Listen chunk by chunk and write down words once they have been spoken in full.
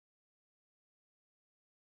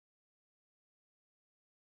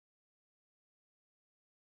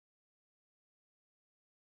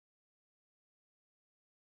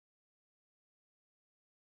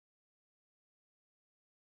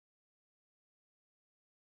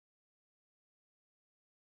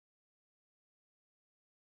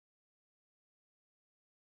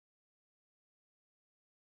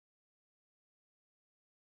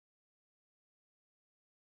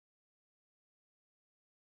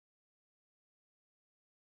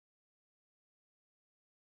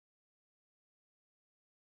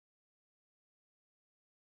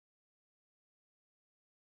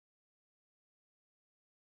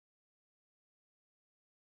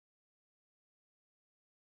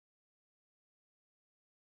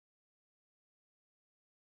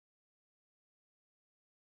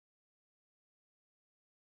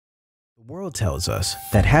The world tells us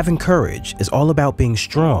that having courage is all about being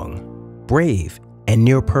strong, brave, and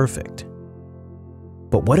near perfect.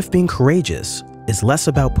 But what if being courageous is less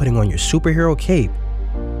about putting on your superhero cape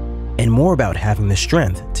and more about having the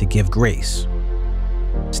strength to give grace?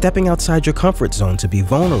 Stepping outside your comfort zone to be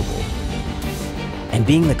vulnerable and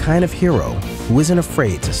being the kind of hero who isn't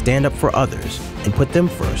afraid to stand up for others and put them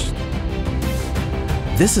first.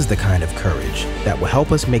 This is the kind of courage that will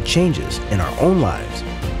help us make changes in our own lives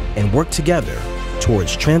and work together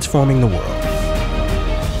towards transforming the world.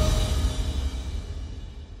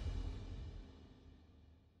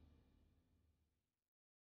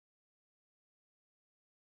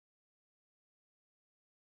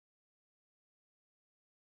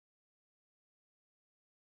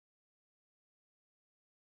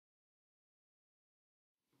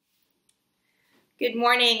 Good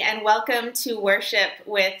morning and welcome to worship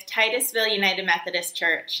with Titusville United Methodist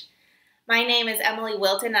Church. My name is Emily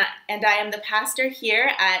Wilton and I am the pastor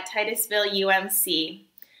here at Titusville UMC.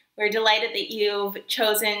 We're delighted that you've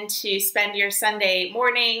chosen to spend your Sunday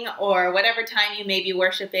morning or whatever time you may be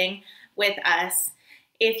worshiping with us.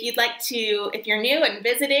 If you're new and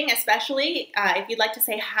visiting especially, if you'd like to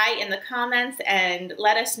say hi in the comments and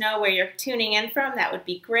let us know where you're tuning in from, that would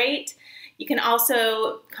be great. You can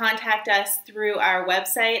also contact us through our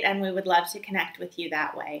website and we would love to connect with you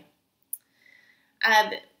that way.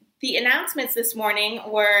 The announcements this morning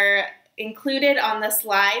were included on the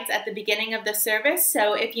slides at the beginning of the service,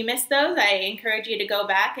 so if you missed those, I encourage you to go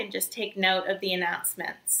back and just take note of the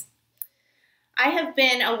announcements. I have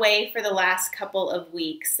been away for the last couple of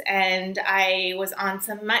weeks and I was on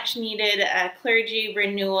some much needed clergy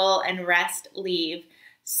renewal and rest leave.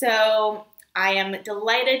 So I am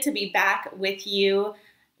delighted to be back with you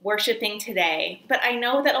worshiping today, but I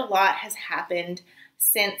know that a lot has happened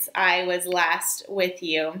since I was last with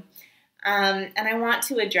you, and I want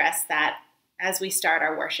to address that as we start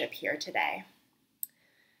our worship here today.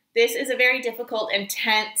 This is a very difficult,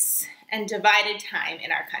 intense, and divided time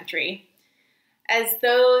in our country. As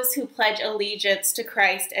those who pledge allegiance to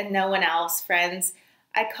Christ and no one else, friends,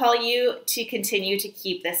 I call you to continue to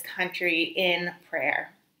keep this country in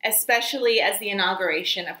prayer, especially as the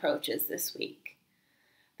inauguration approaches this week.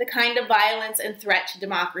 The kind of violence and threat to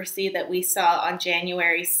democracy that we saw on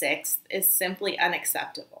January 6th is simply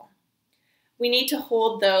unacceptable. We need to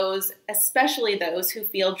hold those, especially those who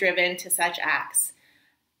feel driven to such acts,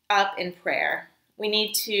 up in prayer. We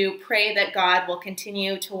need to pray that God will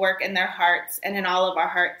continue to work in their hearts and in all of our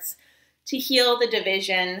hearts to heal the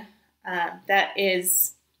division that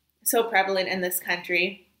is so prevalent in this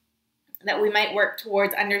country, that we might work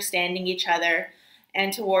towards understanding each other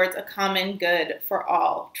and towards a common good for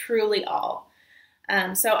all, truly all.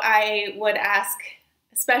 So I would ask,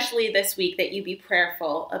 especially this week, that you be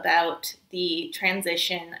prayerful about the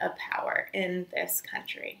transition of power in this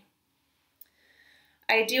country.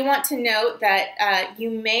 I do want to note that you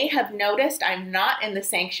may have noticed I'm not in the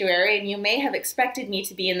sanctuary, and you may have expected me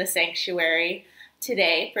to be in the sanctuary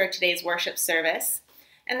today for today's worship service.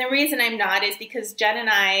 And the reason I'm not is because Jen and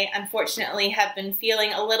I, unfortunately, have been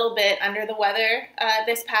feeling a little bit under the weather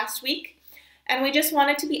this past week. And we just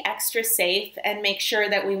wanted to be extra safe and make sure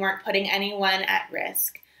that we weren't putting anyone at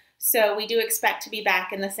risk. So we do expect to be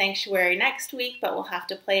back in the sanctuary next week, but we'll have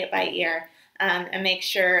to play it by ear and make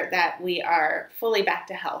sure that we are fully back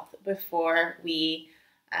to health before we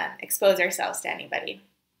expose ourselves to anybody.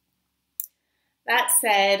 That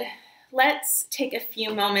said, let's take a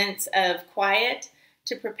few moments of quiet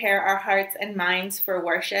to prepare our hearts and minds for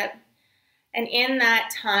worship. And in that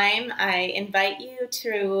time, I invite you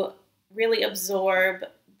to really absorb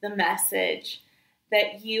the message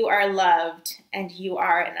that you are loved and you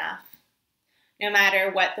are enough. No matter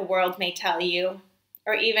what the world may tell you,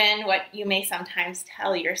 or even what you may sometimes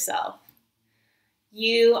tell yourself,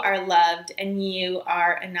 you are loved and you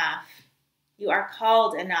are enough. You are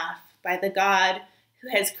called enough by the God who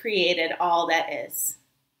has created all that is.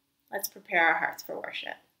 Let's prepare our hearts for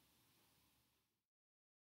worship.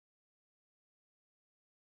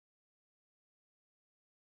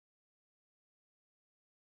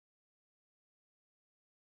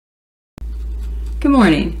 Good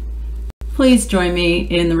morning. Please join me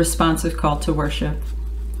in the responsive call to worship.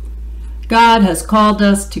 God has called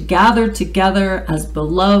us to gather together as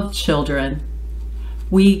beloved children.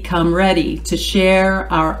 We come ready to share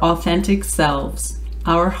our authentic selves,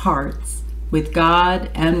 our hearts, with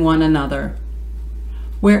God and one another.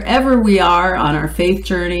 Wherever we are on our faith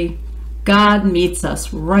journey, God meets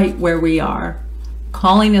us right where we are,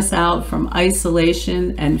 calling us out from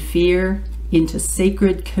isolation and fear into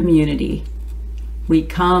sacred community. We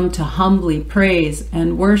come to humbly praise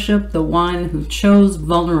and worship the one who chose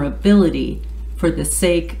vulnerability for the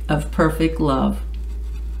sake of perfect love.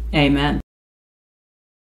 Amen.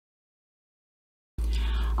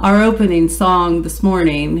 Our opening song this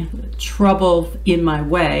morning, Trouble in My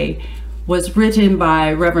Way, was written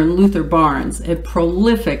by Reverend Luther Barnes, a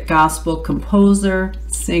prolific gospel composer,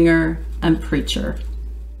 singer, and preacher.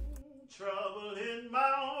 Trouble in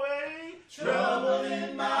my way, trouble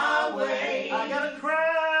in my way. I gotta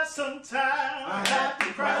cry sometime. I have to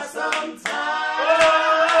cry sometime.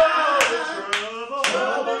 Oh,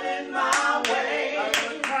 trouble in my way. I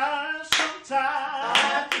gotta cry sometime. I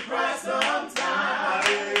have to cry sometime. I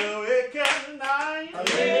lay awake at night. I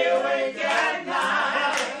lay awake at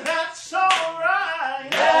night. That's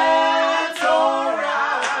alright. That's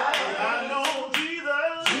alright. I know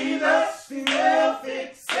Jesus, He will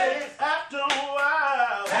fix it after a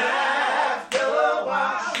while. After a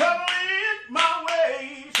while. Trouble in my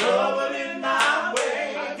way. Trouble in my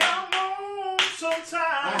way. I gotta moan sometime. I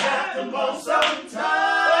have to moan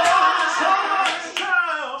sometime. So much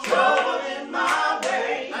trouble in my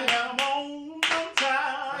way. I gotta moan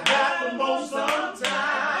sometime. I have to moan sometime. I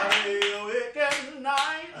lay awake at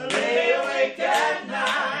night. I lay awake at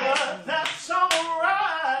night. But that's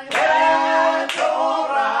alright. That's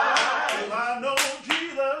alright. If I know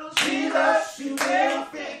Jesus, He will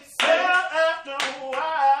fix it after a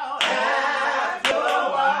while. After a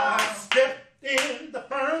while. I stepped in the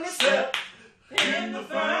furnace. Stepped in the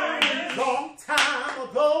furnace. Long time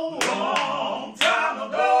ago. Long time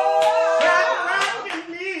ago. Shadrach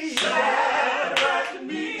and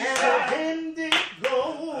me. And the wind did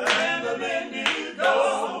blow. And the wind did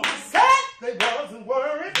blow. Said they wasn't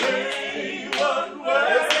worried. They wasn't worried.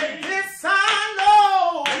 They said, this I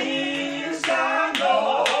know. This I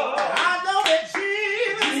know. I know that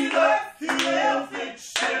Jesus, He will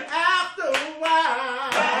fix it after a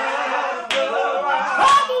while. After a while.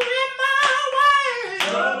 Trouble in my way.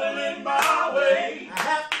 Trouble in my way. I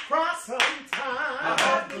have to cry sometime. I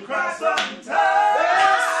have to cry sometime.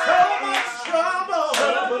 There's so much trouble.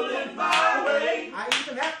 Trouble in my way. I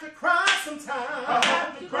even have to cry sometime. I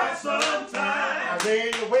have to cry sometime. I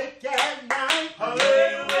lay awake at night. I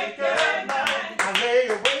lay awake at night. I lay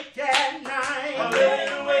awake at night. I lay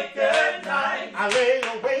awake at night. I lay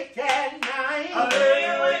awake at night. I lay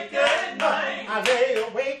awake at night. I lay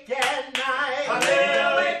awake at night. I lay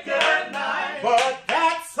awake at night. But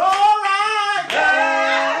that's alright.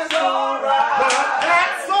 That's alright. But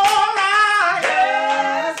that's alright.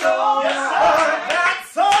 That's alright. Yes, sir.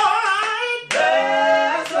 That's alright.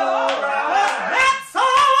 That's alright. That's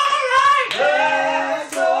alright.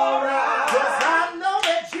 That's alright. 'Cause I know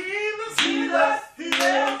that Jesus, He will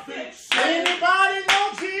fix it. Anybody know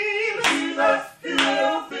Jesus? He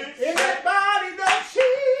will fix it. Anybody know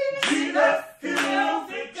Jesus? He will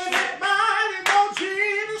fix it. Anybody know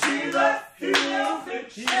Jesus? He will fix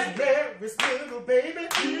it. He's Mary's little baby.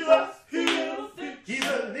 He will fix it. He's a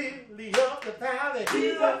lily of the valley.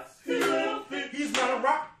 He will fix it. He's my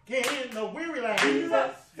rock in the weary land. He will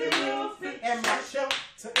fix it. And my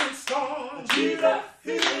shelter in storm. He will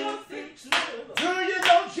fix it. Do you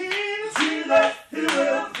know Jesus? He will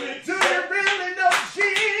fix it. Do you really know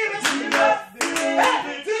Jesus? He will fix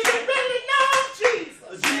it. Do you really know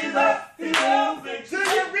Jesus? He will fix it. Do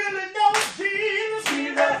you really know Jesus? He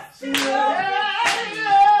will fix it.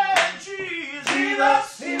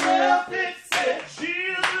 Jesus, He will fix it.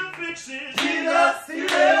 Jesus will fix it. Jesus, He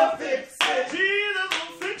will fix it. Jesus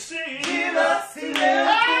will fix it. Jesus, He will fix it.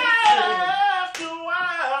 After a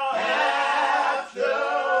while. After a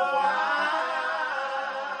while.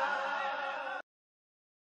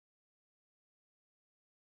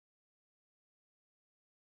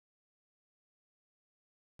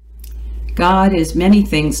 God is many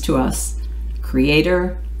things to us: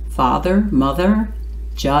 Creator, Father, Mother,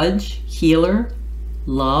 Judge, Healer,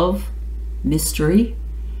 Love, Mystery.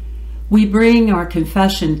 We bring our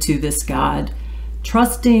confession to this God,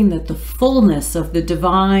 trusting that the fullness of the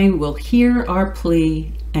divine will hear our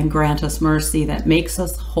plea and grant us mercy that makes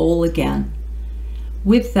us whole again.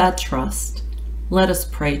 With that trust, let us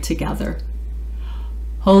pray together.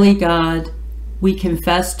 Holy God, we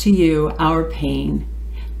confess to you our pain,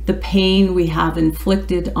 the pain we have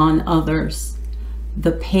inflicted on others,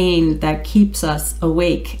 the pain that keeps us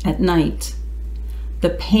awake at night, the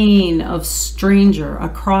pain of stranger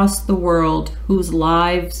across the world whose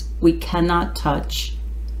lives we cannot touch,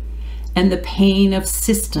 and the pain of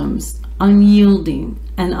systems unyielding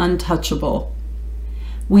and untouchable.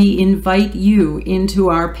 We invite you into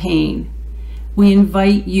our pain. We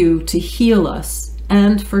invite you to heal us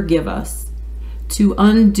and forgive us, to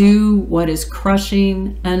undo what is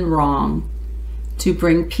crushing and wrong, to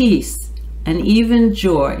bring peace and even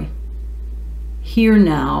joy. Hear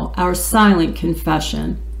now our silent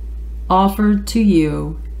confession, offered to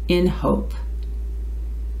you in hope.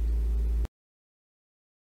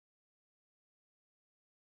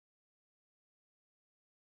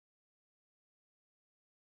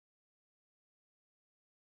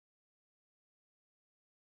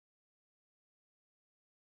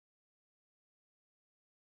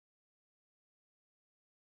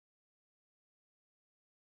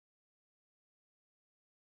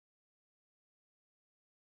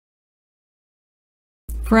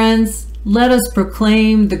 Friends, let us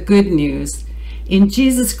proclaim the good news. In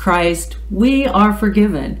Jesus Christ, we are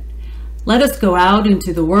forgiven. Let us go out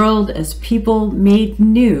into the world as people made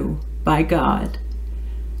new by God.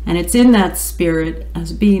 And it's in that spirit,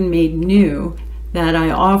 as being made new, that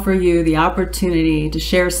I offer you the opportunity to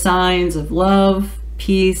share signs of love,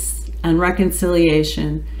 peace, and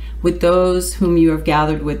reconciliation with those whom you have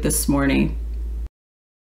gathered with this morning.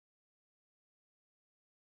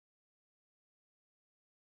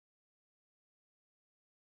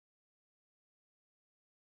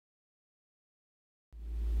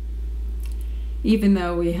 Even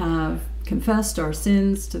though we have confessed our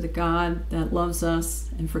sins to the God that loves us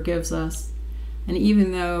and forgives us, and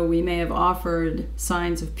even though we may have offered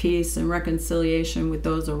signs of peace and reconciliation with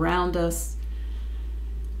those around us,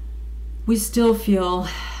 we still feel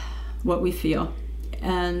what we feel.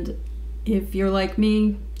 And if you're like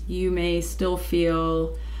me, you may still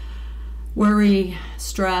feel worry,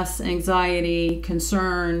 stress, anxiety,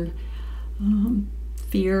 concern,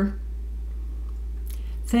 fear.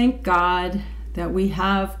 Thank God that we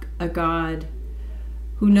have a God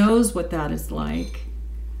who knows what that is like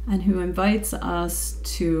and who invites us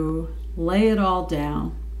to lay it all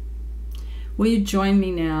down. Will you join me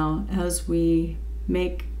now as we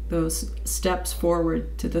make those steps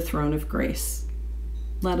forward to the throne of grace?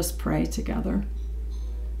 Let us pray together.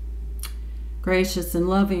 Gracious and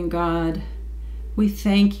loving God, we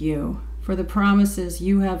thank you for the promises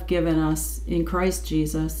you have given us in Christ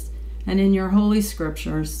Jesus and in your holy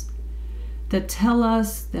scriptures that tell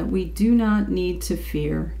us that we do not need to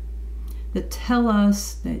fear, that tell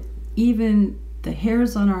us that even the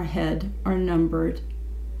hairs on our head are numbered,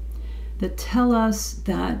 that tell us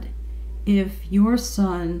that if your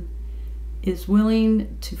Son is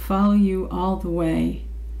willing to follow you all the way,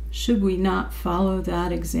 should we not follow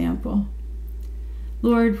that example?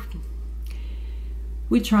 Lord,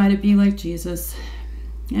 we try to be like Jesus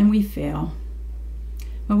and we fail,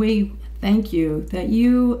 but we thank you that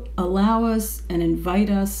you allow us and invite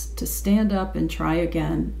us to stand up and try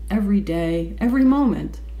again every day, every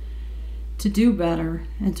moment, to do better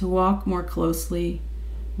and to walk more closely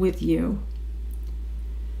with you.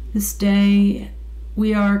 This day,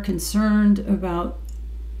 we are concerned about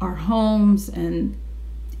our homes and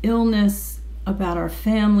illness, about our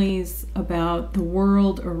families, about the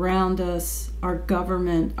world around us, our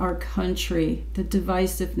government, our country, the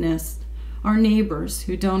divisiveness, our neighbors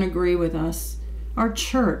who don't agree with us, our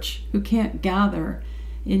church who can't gather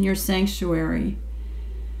in your sanctuary,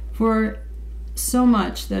 for so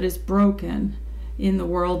much that is broken in the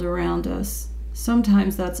world around us.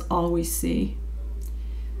 Sometimes that's all we see.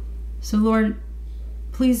 So Lord,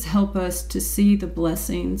 please help us to see the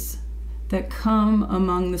blessings that come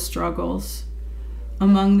among the struggles,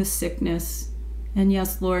 among the sickness, and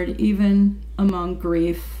yes, Lord, even among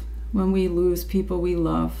grief when we lose people we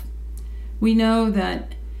love. We know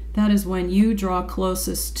that that is when you draw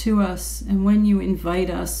closest to us and when you invite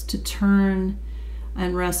us to turn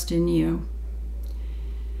and rest in you.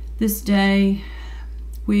 This day,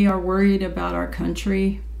 we are worried about our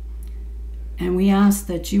country, and we ask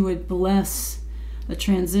that you would bless a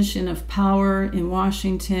transition of power in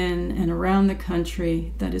Washington and around the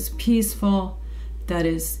country that is peaceful, that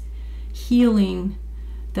is healing,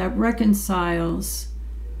 that reconciles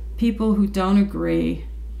people who don't agree,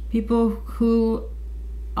 people who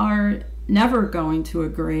are never going to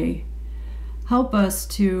agree. Help us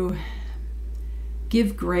to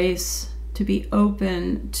give grace, to be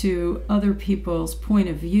open to other people's point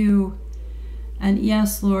of view. And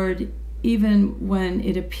yes, Lord, even when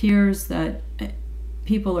it appears that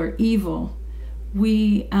people are evil,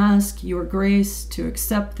 we ask your grace to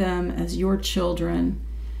accept them as your children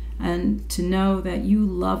and to know that you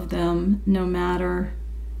love them no matter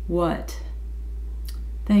what.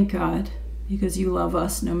 Thank God, because you love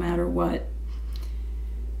us no matter what.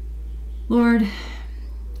 Lord,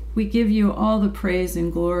 we give you all the praise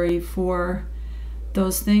and glory for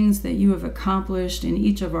those things that you have accomplished in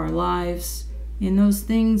each of our lives, in those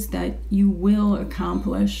things that you will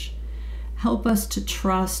accomplish. Help us to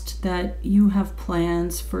trust that you have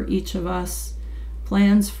plans for each of us,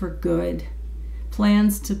 plans for good,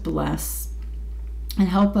 plans to bless, and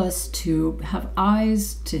help us to have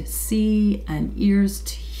eyes to see and ears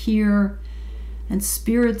to hear and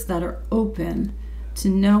spirits that are open to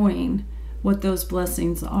knowing what those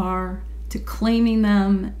blessings are, to claiming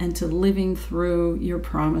them, and to living through your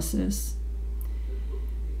promises.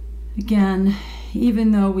 Again,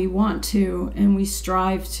 even though we want to and we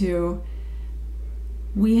strive to,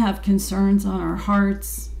 we have concerns on our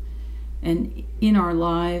hearts and in our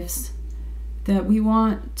lives that we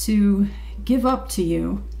want to give up to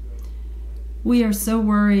you. We are so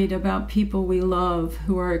worried about people we love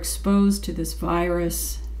who are exposed to this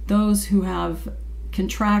virus, those who have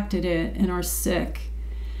contracted it and are sick.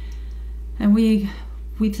 And we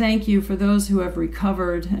thank you for those who have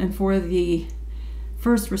recovered and for the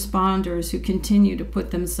first responders who continue to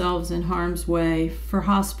put themselves in harm's way, for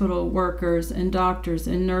hospital workers and doctors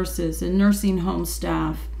and nurses and nursing home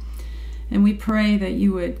staff. And we pray that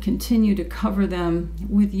you would continue to cover them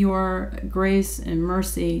with your grace and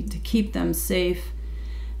mercy, to keep them safe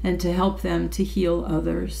and to help them to heal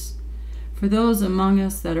others. For those among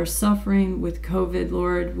us that are suffering with COVID,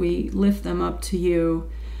 Lord, we lift them up to you,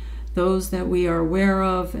 those that we are aware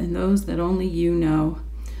of and those that only you know.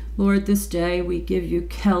 Lord, this day we give you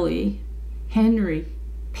Kelly, Henry,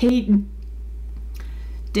 Peyton,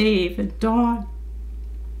 Dave, and Dawn,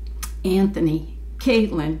 Anthony,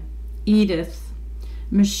 Caitlin, Edith,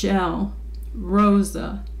 Michelle,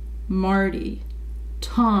 Rosa, Marty,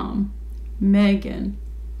 Tom, Megan,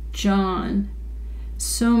 John,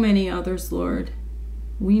 so many others, Lord.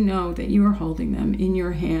 We know that you are holding them in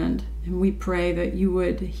your hand, and we pray that you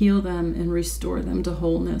would heal them and restore them to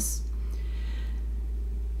wholeness.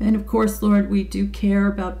 And of course, Lord, we do care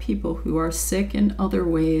about people who are sick in other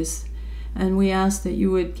ways, and we ask that you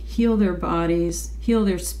would heal their bodies, heal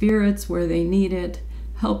their spirits where they need it,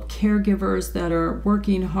 help caregivers that are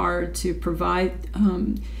working hard to provide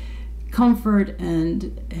comfort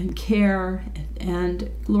and care,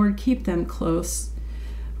 and Lord, keep them close.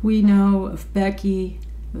 We know of Becky,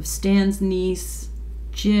 of Stan's niece,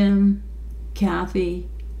 Jim, Kathy,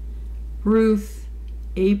 Ruth,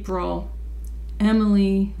 April,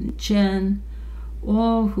 Emily, and Jen,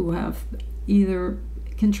 all who have either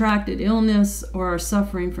contracted illness or are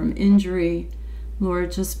suffering from injury.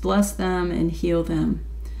 Lord, just bless them and heal them.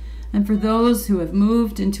 And for those who have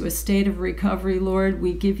moved into a state of recovery, Lord,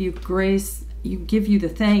 we give you grace, give you the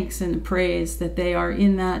thanks and the praise that they are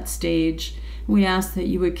in that stage. We ask that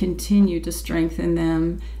you would continue to strengthen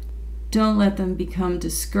them. Don't let them become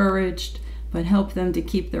discouraged, but help them to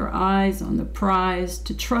keep their eyes on the prize,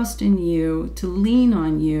 to trust in you, to lean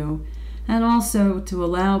on you, and also to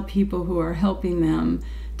allow people who are helping them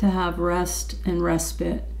to have rest and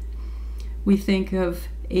respite. We think of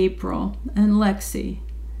April and Lexi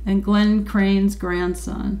and Glenn Crane's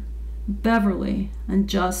grandson, Beverly and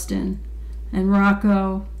Justin and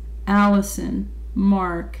Rocco, Allison,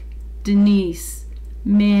 Mark, Denise,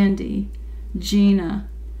 Mandy, Gina,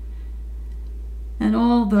 and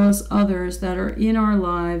all those others that are in our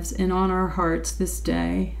lives and on our hearts this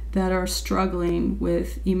day that are struggling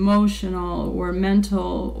with emotional or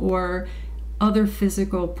mental or other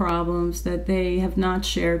physical problems that they have not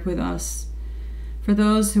shared with us. For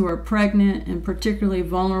those who are pregnant and particularly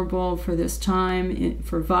vulnerable for this time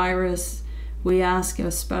for virus, we ask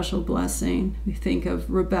a special blessing. We think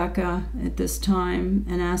of Rebecca at this time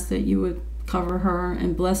and ask that you would cover her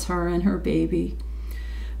and bless her and her baby.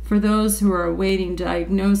 For those who are awaiting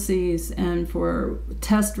diagnoses and for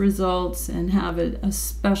test results and have a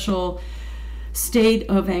special state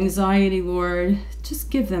of anxiety, Lord,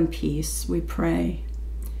 just give them peace, we pray.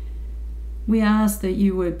 We ask that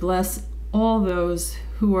you would bless all those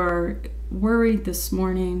who are worried this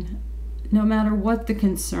morning, no matter what the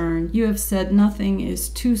concern. You have said nothing is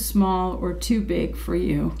too small or too big for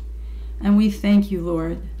you. And we thank you,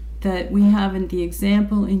 Lord, that we have the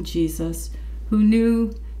example in Jesus who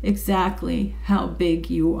knew exactly how big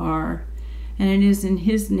you are. And it is in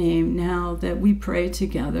his name now that we pray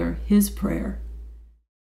together his prayer.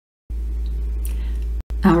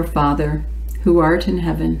 Our Father, who art in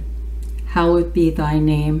heaven, hallowed be thy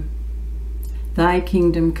name. Thy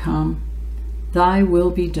kingdom come, thy will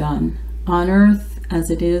be done, on earth as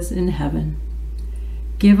it is in heaven.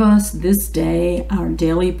 Give us this day our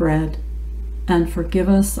daily bread, and forgive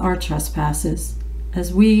us our trespasses,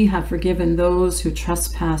 as we have forgiven those who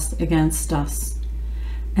trespass against us.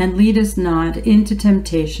 And lead us not into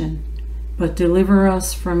temptation, but deliver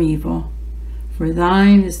us from evil. For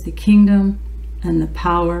thine is the kingdom, and the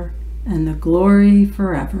power, and the glory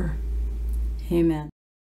forever. Amen.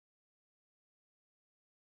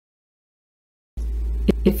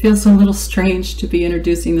 It feels a little strange to be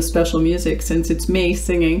introducing the special music since it's me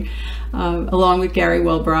singing along with Gary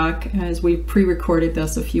Welbrock, as we pre-recorded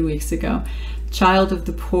this a few weeks ago. Child of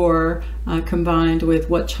the Poor combined with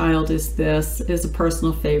What Child Is This is a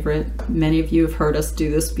personal favorite. Many of you have heard us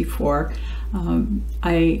do this before.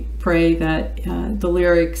 I pray that the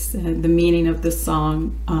lyrics and the meaning of this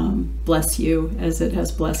song bless you as it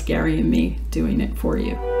has blessed Gary and me doing it for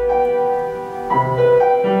you.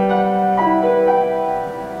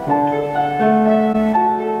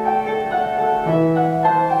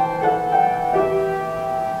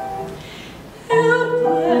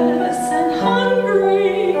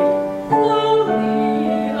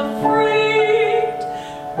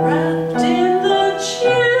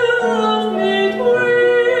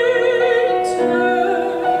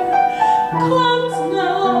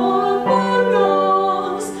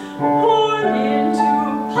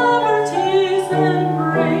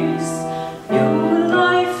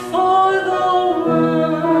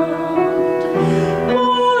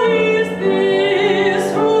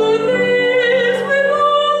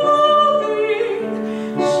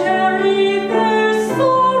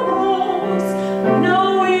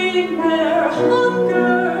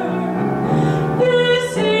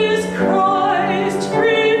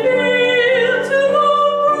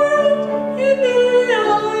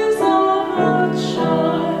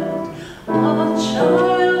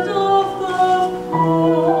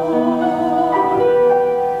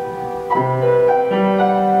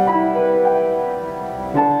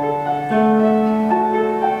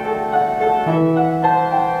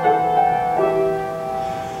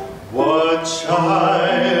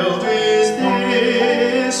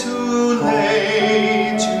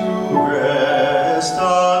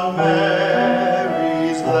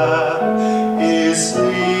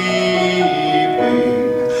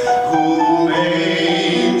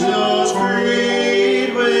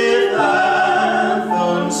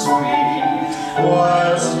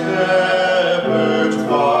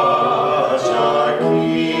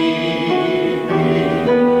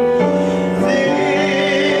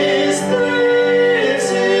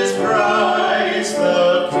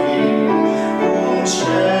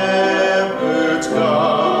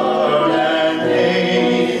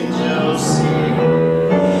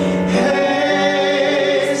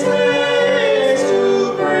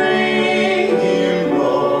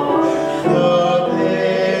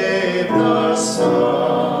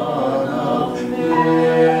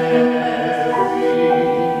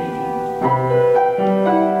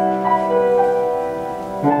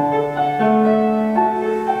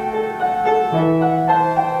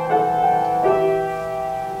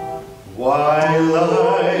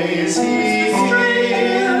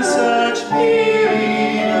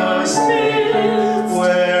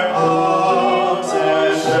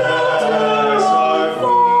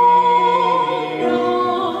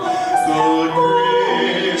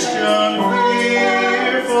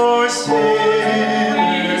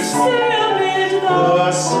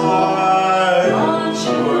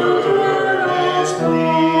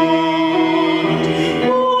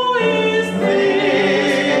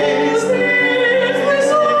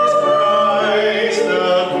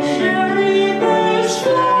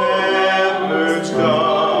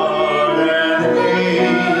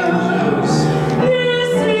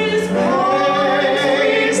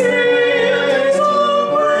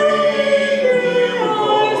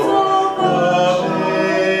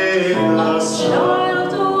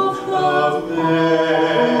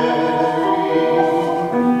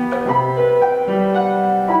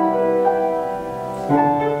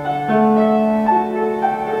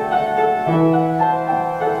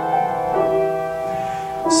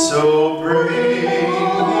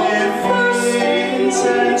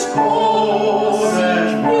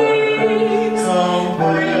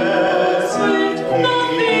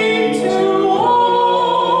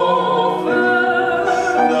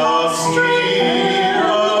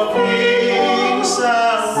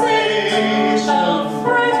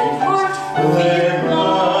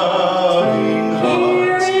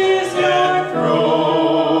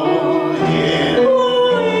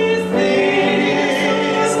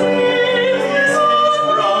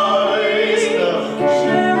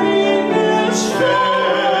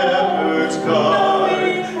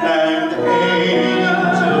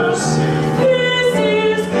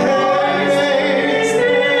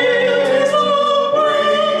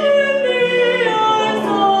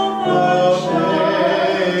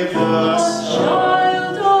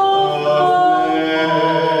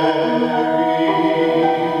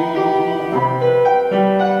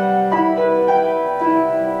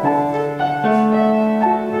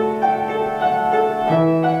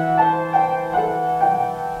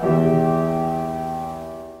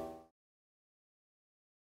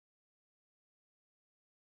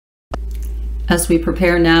 As we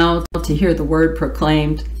prepare now to hear the word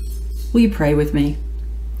proclaimed, will you pray with me?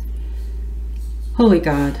 Holy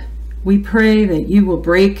God, we pray that you will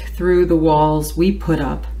break through the walls we put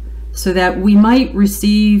up so that we might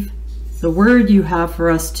receive the word you have for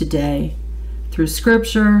us today through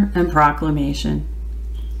scripture and proclamation.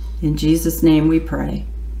 In Jesus' name we pray.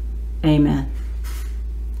 Amen.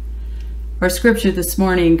 Our scripture this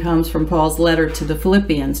morning comes from Paul's letter to the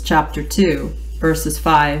Philippians, chapter 2, verses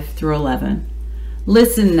 5 through 11.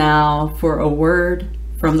 Listen now for a word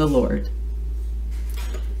from the Lord.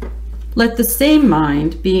 Let the same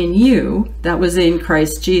mind be in you that was in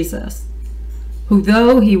Christ Jesus, who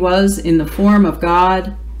though he was in the form of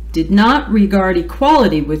God, did not regard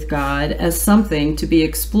equality with God as something to be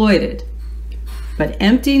exploited, but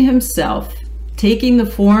emptied himself, taking the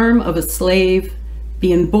form of a slave,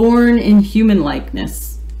 being born in human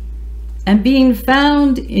likeness, and being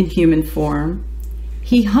found in human form,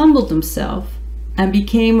 he humbled himself and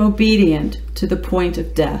became obedient to the point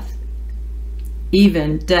of death,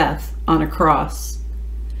 even death on a cross.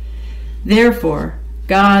 Therefore,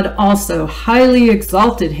 God also highly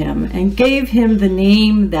exalted him and gave him the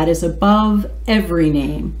name that is above every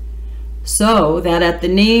name, so that at the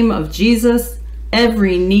name of Jesus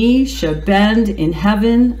every knee should bend in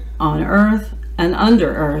heaven, on earth, and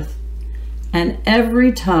under earth, and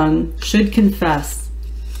every tongue should confess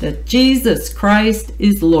that Jesus Christ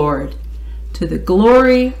is Lord, to the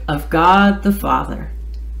glory of God the Father.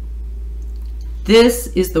 This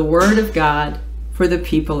is the word of God for the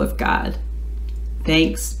people of God.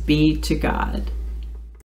 Thanks be to God.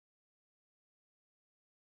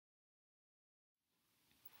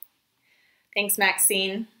 Thanks,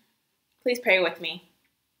 Maxine. Please pray with me.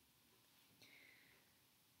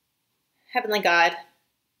 Heavenly God,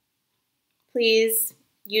 please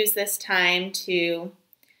use this time to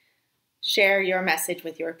share your message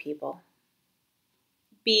with your people.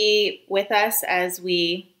 Be with us as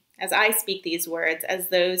I speak these words, as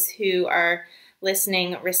those who are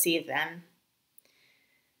listening receive them.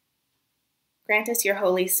 Grant us your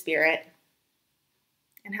Holy Spirit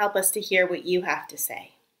and help us to hear what you have to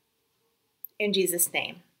say. In Jesus'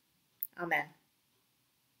 name, amen.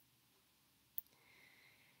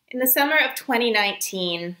 In the summer of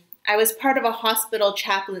 2019, I was part of a hospital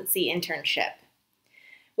chaplaincy internship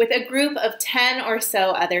with a group of 10 or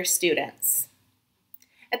so other students.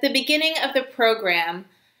 At the beginning of the program,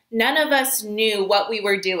 none of us knew what we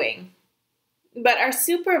were doing, but our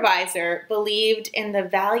supervisor believed in the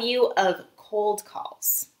value of cold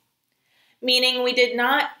calls, meaning we did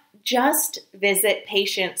not just visit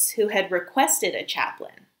patients who had requested a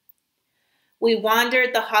chaplain. We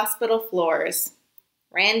wandered the hospital floors,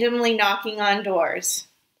 randomly knocking on doors,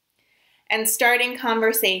 and starting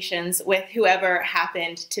conversations with whoever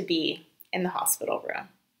happened to be in the hospital room.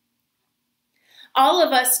 All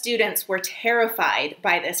of us students were terrified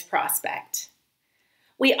by this prospect.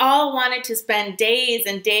 We all wanted to spend days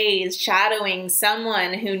and days shadowing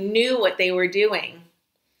someone who knew what they were doing.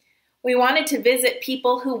 We wanted to visit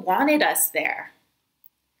people who wanted us there.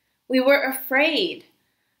 We were afraid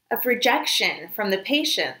of rejection from the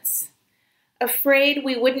patients, afraid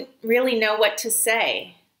we wouldn't really know what to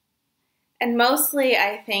say. And mostly,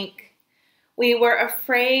 I think, we were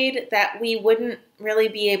afraid that we wouldn't really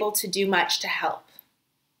be able to do much to help.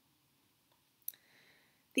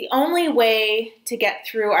 The only way to get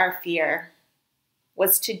through our fear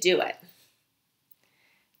was to do it,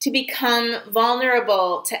 to become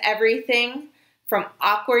vulnerable to everything from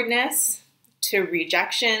awkwardness to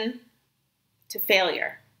rejection to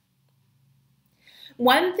failure.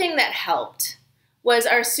 One thing that helped was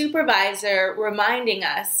our supervisor reminding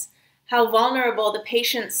us how vulnerable the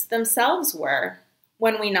patients themselves were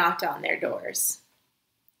when we knocked on their doors.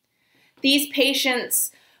 These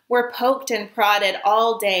patients were poked and prodded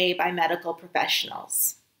all day by medical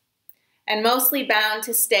professionals, and mostly bound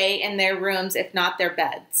to stay in their rooms, if not their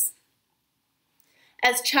beds.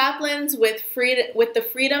 As chaplains with the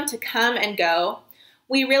freedom to come and go,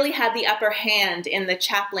 we really had the upper hand in the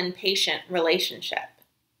chaplain-patient relationship.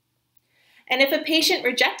 And if a patient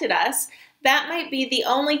rejected us, that might be the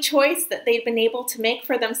only choice that they'd been able to make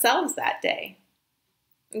for themselves that day.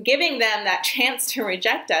 Giving them that chance to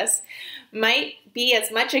reject us might be as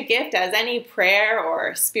much a gift as any prayer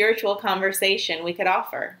or spiritual conversation we could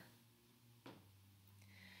offer.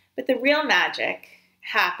 But the real magic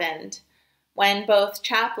happened when both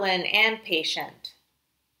chaplain and patient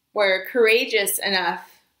were courageous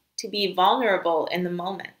enough to be vulnerable in the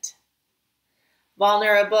moment.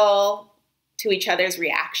 Vulnerable to each other's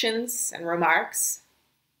reactions and remarks.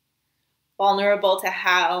 Vulnerable to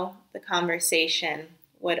how the conversation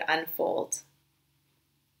would unfold.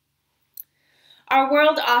 Our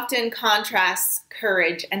world often contrasts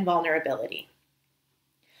courage and vulnerability.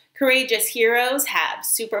 Courageous heroes have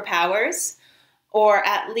superpowers, or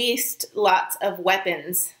at least lots of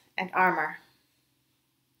weapons and armor.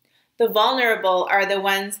 The vulnerable are the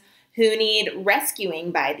ones who need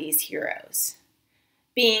rescuing by these heroes.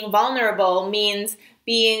 Being vulnerable means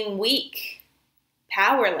being weak,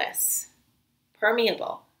 powerless,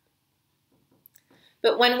 permeable.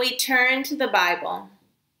 But when we turn to the Bible,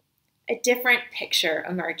 a different picture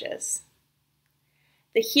emerges.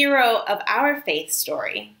 The hero of our faith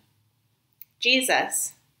story,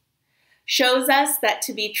 Jesus, shows us that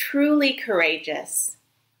to be truly courageous,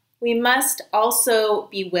 we must also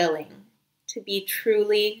be willing to be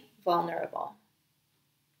truly vulnerable.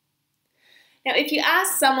 Now, if you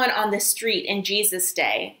ask someone on the street in Jesus'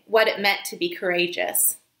 day what it meant to be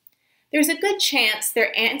courageous, there's a good chance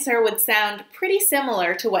their answer would sound pretty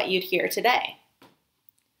similar to what you'd hear today.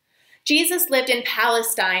 Jesus lived in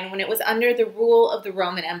Palestine when it was under the rule of the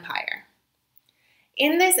Roman Empire.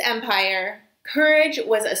 In this empire, courage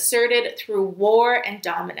was asserted through war and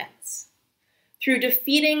dominance, through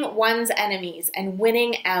defeating one's enemies and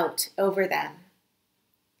winning out over them.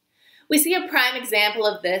 We see a prime example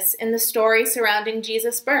of this in the story surrounding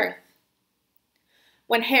Jesus' birth.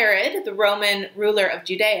 When Herod, the Roman ruler of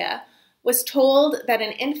Judea, was told that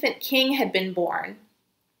an infant king had been born,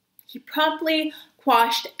 he promptly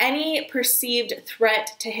quashed any perceived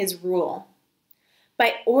threat to his rule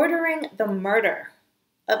by ordering the murder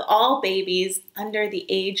of all babies under the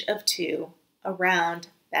age of 2 around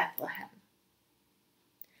Bethlehem.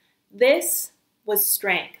 This was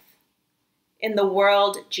strength in the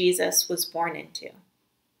world Jesus was born into.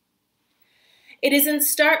 It is in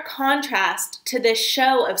stark contrast to this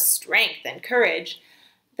show of strength and courage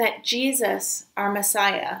that Jesus, our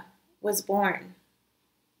Messiah, was born.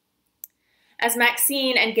 As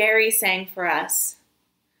Maxine and Gary sang for us,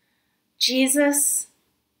 Jesus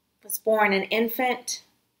was born an infant,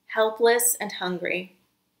 helpless and hungry,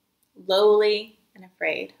 lowly and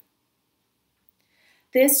afraid.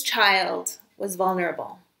 This child was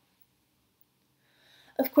vulnerable.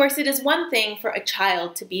 Of course, it is one thing for a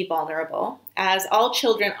child to be vulnerable, as all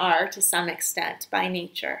children are to some extent by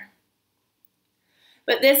nature.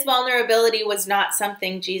 But this vulnerability was not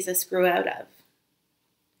something Jesus grew out of.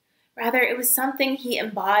 Rather, it was something he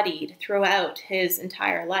embodied throughout his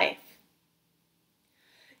entire life.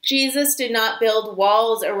 Jesus did not build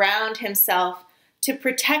walls around himself to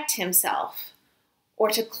protect himself or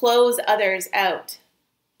to close others out,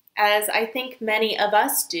 as I think many of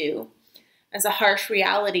us do as the harsh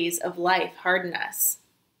realities of life harden us.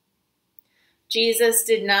 Jesus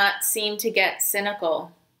did not seem to get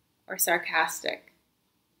cynical or sarcastic.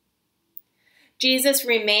 Jesus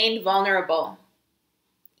remained vulnerable,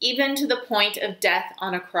 even to the point of death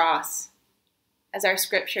on a cross, as our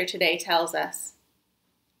scripture today tells us.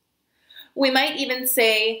 We might even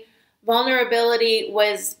say vulnerability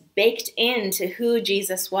was baked into who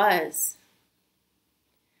Jesus was.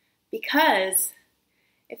 Because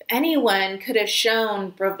if anyone could have shown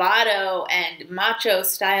bravado and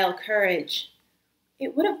macho-style courage,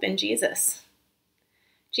 it would have been Jesus.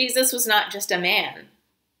 Jesus was not just a man,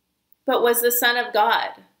 but was the Son of God,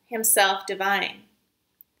 himself divine.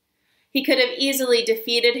 He could have easily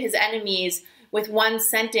defeated his enemies with one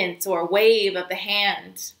sentence or wave of the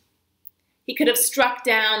hand. He could have struck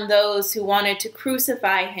down those who wanted to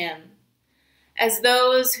crucify him, as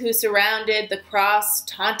those who surrounded the cross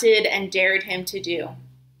taunted and dared him to do.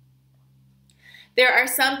 There are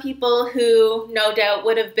some people who, no doubt,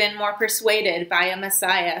 would have been more persuaded by a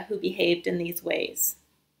Messiah who behaved in these ways,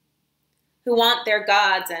 who want their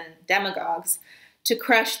gods and demagogues to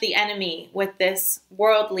crush the enemy with this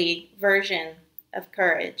worldly version of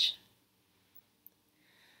courage.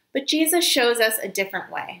 But Jesus shows us a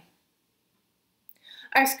different way.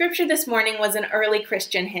 Our scripture this morning was an early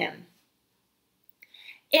Christian hymn.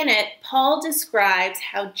 In it, Paul describes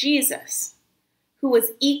how Jesus, who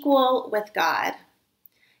was equal with God,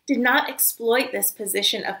 did not exploit this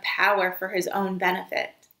position of power for his own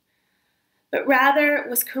benefit, but rather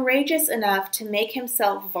was courageous enough to make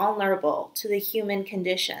himself vulnerable to the human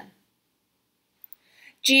condition.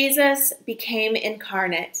 Jesus became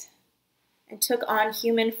incarnate and took on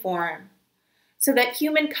human form so that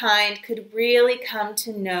humankind could really come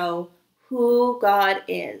to know who God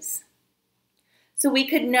is, so we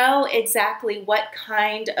could know exactly what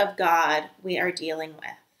kind of God we are dealing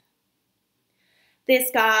with. This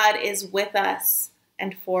God is with us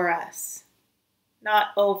and for us, not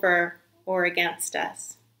over or against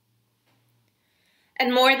us.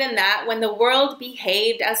 And more than that, when the world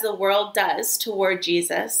behaved as the world does toward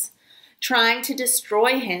Jesus, trying to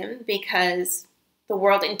destroy him because The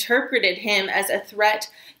world interpreted him as a threat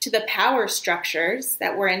to the power structures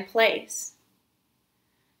that were in place.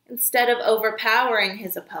 Instead of overpowering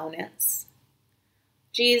his opponents,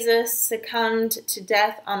 Jesus succumbed to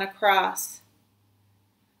death on a cross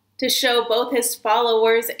to show both his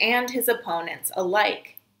followers and his opponents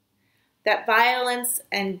alike that violence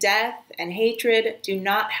and death and hatred do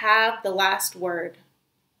not have the last word.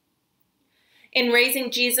 In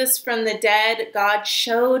raising Jesus from the dead, God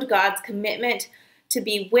showed God's commitment to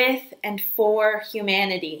be with and for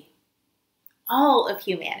humanity, all of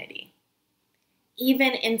humanity,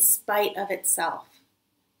 even in spite of itself,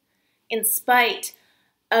 in spite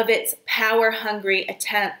of its power-hungry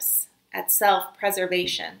attempts at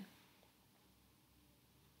self-preservation.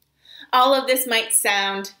 All of this might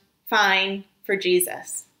sound fine for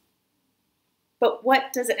Jesus, but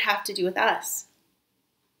what does it have to do with us?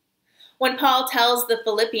 When Paul tells the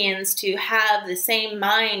Philippians to have the same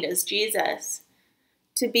mind as Jesus,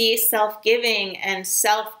 to be self-giving and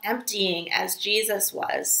self-emptying as Jesus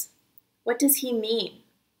was, what does he mean?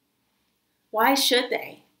 Why should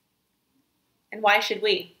they? And why should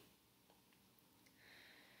we?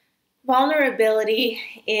 Vulnerability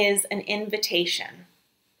is an invitation.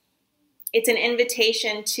 It's an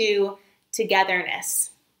invitation to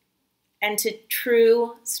togetherness and to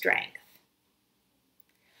true strength.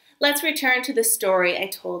 Let's return to the story I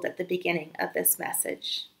told at the beginning of this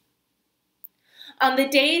message. On the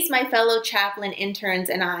days my fellow chaplain interns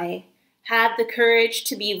and I had the courage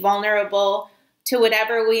to be vulnerable to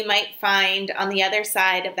whatever we might find on the other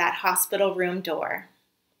side of that hospital room door.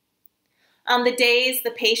 On the days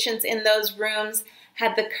the patients in those rooms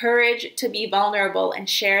had the courage to be vulnerable and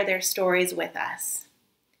share their stories with us.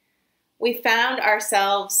 We found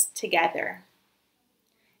ourselves together,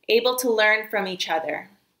 able to learn from each other,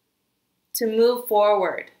 to move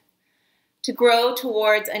forward, to grow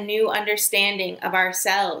towards a new understanding of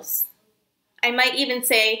ourselves. I might even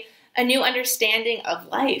say a new understanding of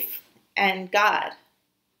life and God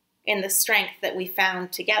in the strength that we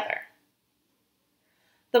found together.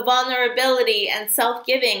 The vulnerability and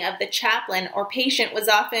self-giving of the chaplain or patient was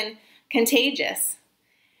often contagious.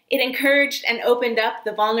 It encouraged and opened up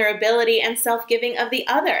the vulnerability and self-giving of the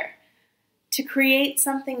other to create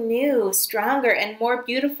something new, stronger, and more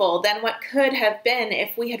beautiful than what could have been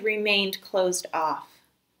if we had remained closed off.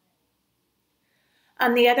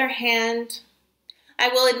 On the other hand, I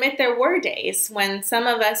will admit there were days when some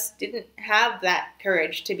of us didn't have that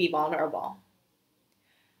courage to be vulnerable.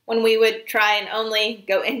 When we would try and only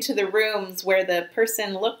go into the rooms where the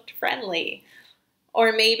person looked friendly,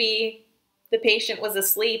 or maybe the patient was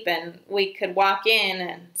asleep and we could walk in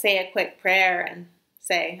and say a quick prayer and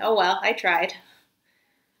say, "Oh well, I tried."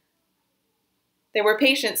 There were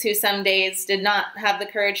patients who some days did not have the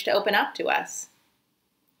courage to open up to us,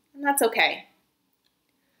 and that's okay.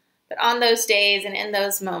 But on those days and in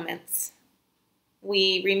those moments,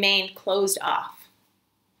 we remained closed off,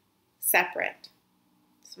 separate,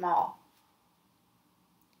 small.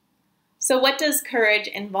 So what does courage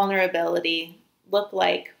and vulnerability look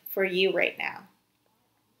like for you right now?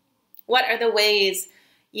 What are the ways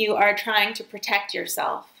you are trying to protect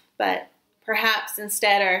yourself, but perhaps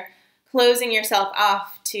instead are closing yourself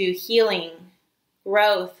off to healing,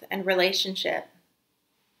 growth, and relationship?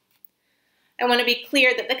 I want to be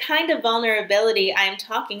clear that the kind of vulnerability I am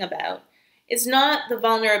talking about is not the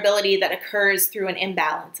vulnerability that occurs through an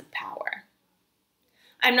imbalance of power.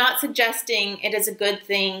 I'm not suggesting it is a good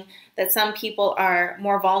thing that some people are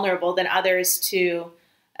more vulnerable than others to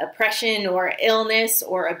oppression or illness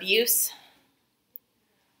or abuse.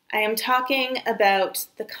 I am talking about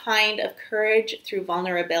the kind of courage through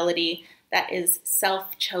vulnerability that is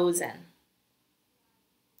self-chosen.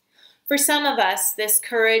 For some of us, this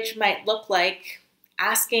courage might look like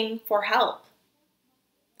asking for help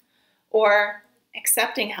or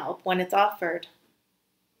accepting help when it's offered.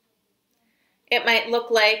 It might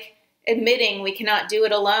look like admitting we cannot do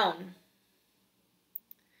it alone.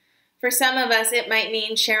 For some of us, it might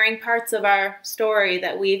mean sharing parts of our story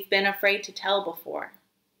that we've been afraid to tell before.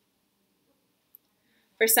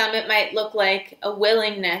 For some, it might look like a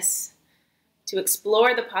willingness to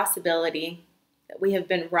explore the possibility that we have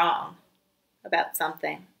been wrong about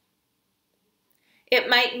something. It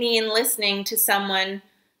might mean listening to someone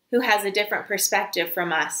who has a different perspective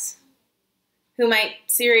from us, who might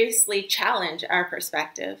seriously challenge our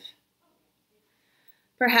perspective.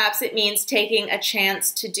 Perhaps it means taking a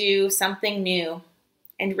chance to do something new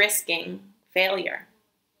and risking failure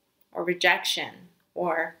or rejection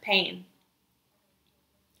or pain.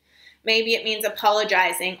 Maybe it means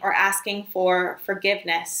apologizing or asking for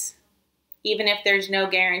forgiveness, even if there's no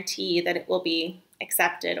guarantee that it will be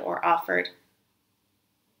accepted or offered.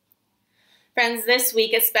 Friends, this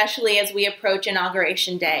week, especially as we approach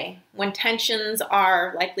Inauguration Day, when tensions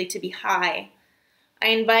are likely to be high, I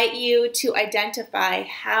invite you to identify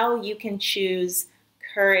how you can choose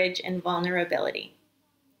courage and vulnerability,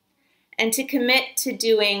 and to commit to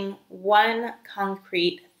doing one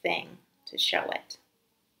concrete thing to show it.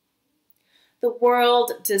 The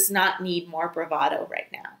world does not need more bravado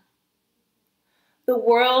right now. The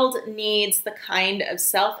world needs the kind of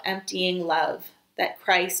self-emptying love that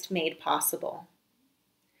Christ made possible.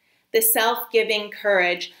 The self-giving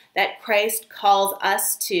courage that Christ calls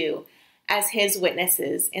us to as his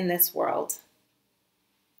witnesses in this world.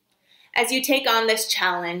 As you take on this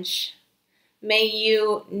challenge, may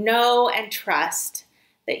you know and trust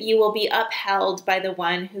that you will be upheld by the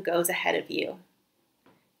one who goes ahead of you,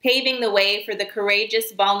 paving the way for the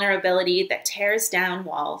courageous vulnerability that tears down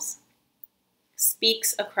walls,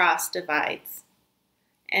 speaks across divides,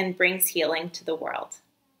 and brings healing to the world.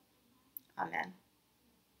 Amen.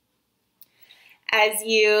 As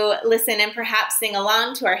you listen and perhaps sing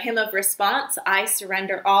along to our hymn of response, I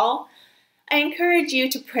Surrender All, I encourage you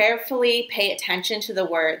to prayerfully pay attention to the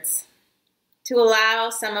words, to allow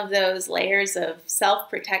some of those layers of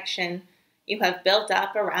self-protection you have built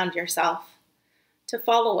up around yourself to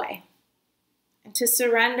fall away, and to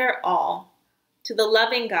surrender all to the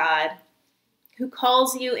loving God who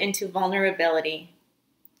calls you into vulnerability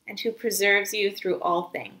and who preserves you through all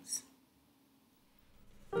things.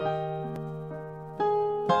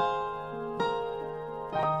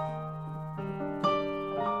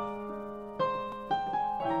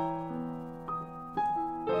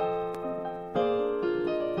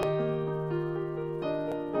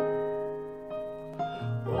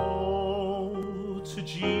 To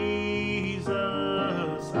Jesus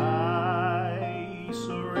I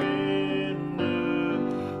surrender,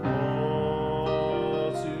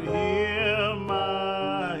 all to him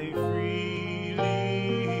I freely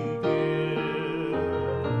give.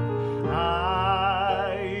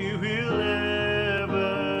 I will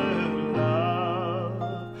ever love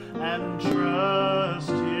and trust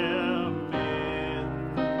him in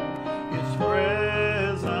his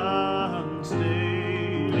presence daily.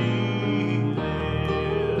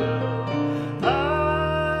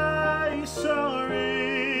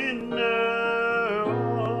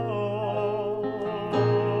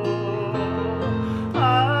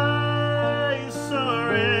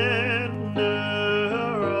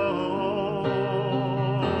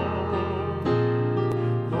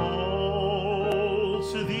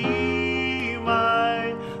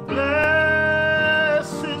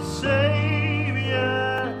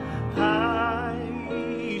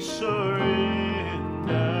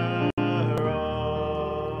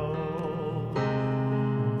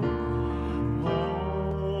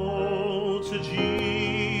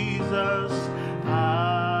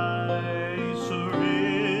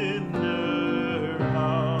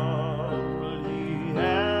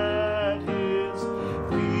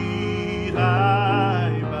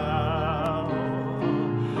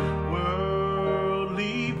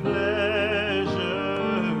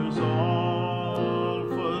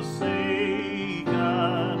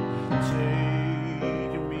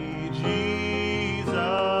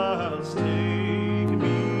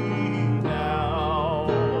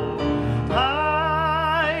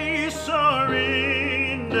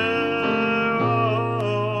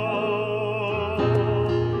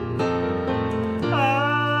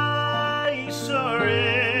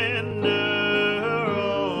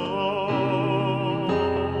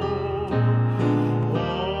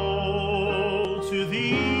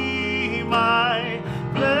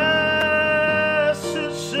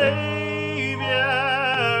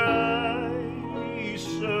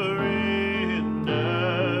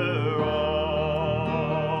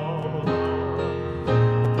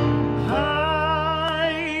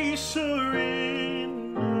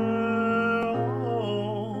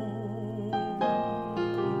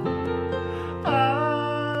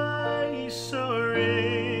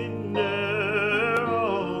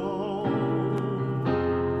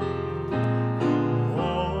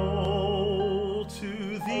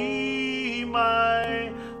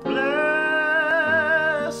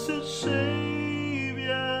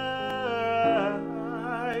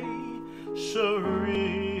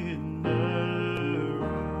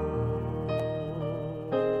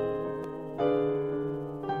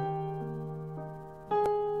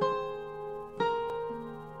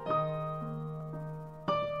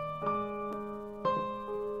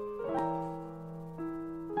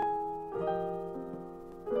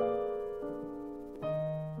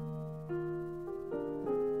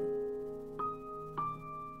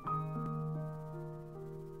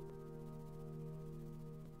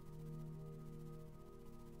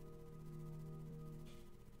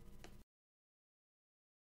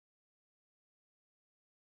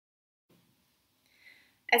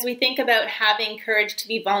 As we think about having courage to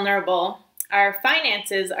be vulnerable, our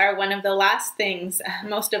finances are one of the last things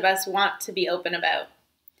most of us want to be open about.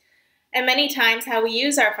 And many times how we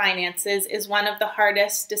use our finances is one of the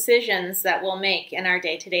hardest decisions that we'll make in our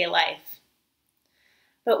day-to-day life.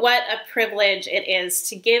 But what a privilege it is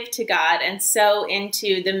to give to God and sow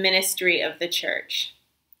into the ministry of the church.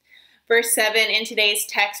 Verse 7 in today's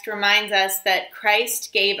text reminds us that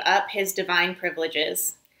Christ gave up his divine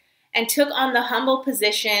privileges and took on the humble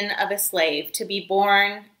position of a slave to be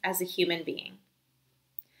born as a human being.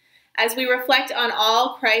 As we reflect on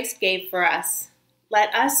all Christ gave for us,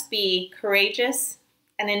 let us be courageous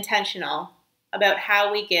and intentional about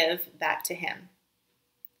how we give back to him.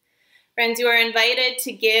 Friends, you are invited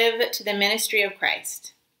to give to the ministry of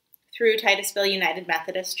Christ through Titusville United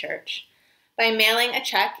Methodist Church by mailing a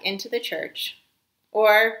check into the church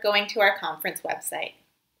or going to our conference website.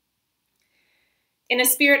 In a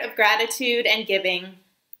spirit of gratitude and giving,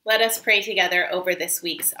 let us pray together over this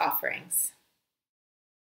week's offerings.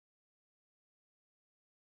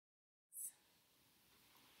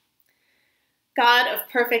 God of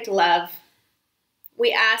perfect love,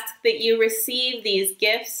 we ask that you receive these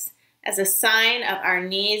gifts as a sign of our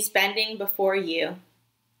knees bending before you,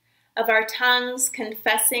 of our tongues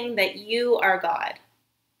confessing that you are God.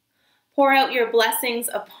 Pour out your blessings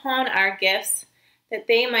upon our gifts, that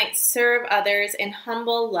they might serve others in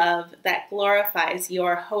humble love that glorifies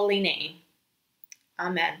your holy name.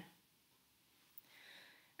 Amen.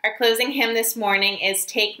 Our closing hymn this morning is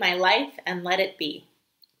Take My Life and Let It Be.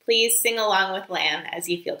 Please sing along with Lamb as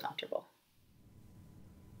you feel comfortable.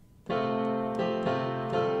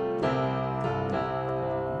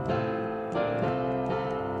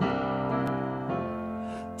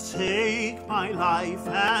 Take my life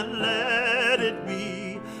and let it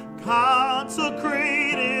be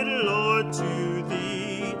consecrated, Lord, to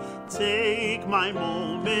thee. Take my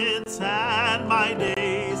moments and my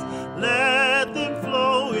days, let them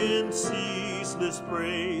flow in ceaseless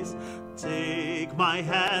praise. Take my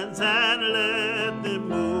hands and let them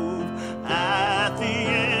move at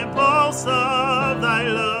the impulse of thy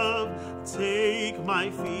love. Take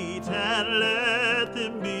my feet and let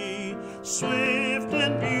them be swift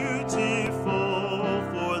and beautiful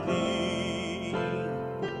for thee.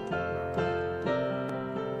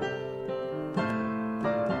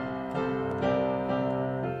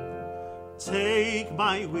 Take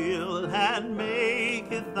my will and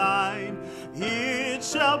make it thine, it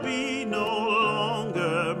shall be no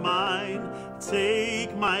longer mine.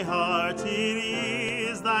 Take my heart, it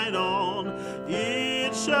is thine own,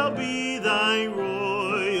 it shall be thy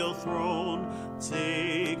royal throne.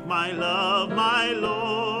 Take my love, my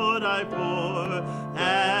Lord, I pour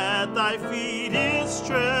at thy feet its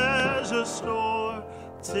treasure store.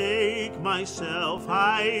 Take myself,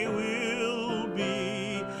 I will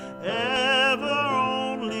be ever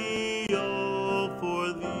only all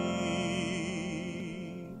for thee.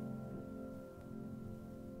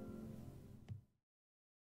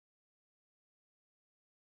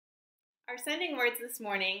 Our sending words this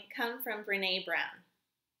morning come from Brene Brown.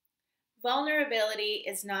 Vulnerability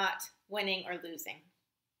is not winning or losing.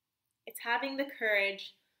 It's having the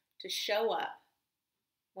courage to show up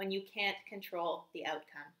when you can't control the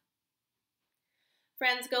outcome.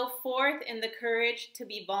 Friends, go forth in the courage to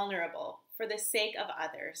be vulnerable for the sake of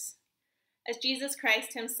others, as Jesus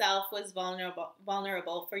Christ himself was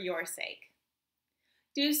vulnerable for your sake.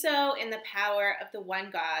 Do so in the power of the one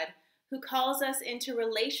God who calls us into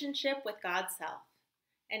relationship with God's self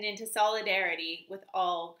and into solidarity with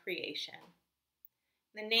all creation.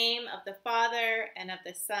 In the name of the Father, and of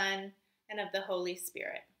the Son, and of the Holy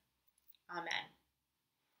Spirit. Amen.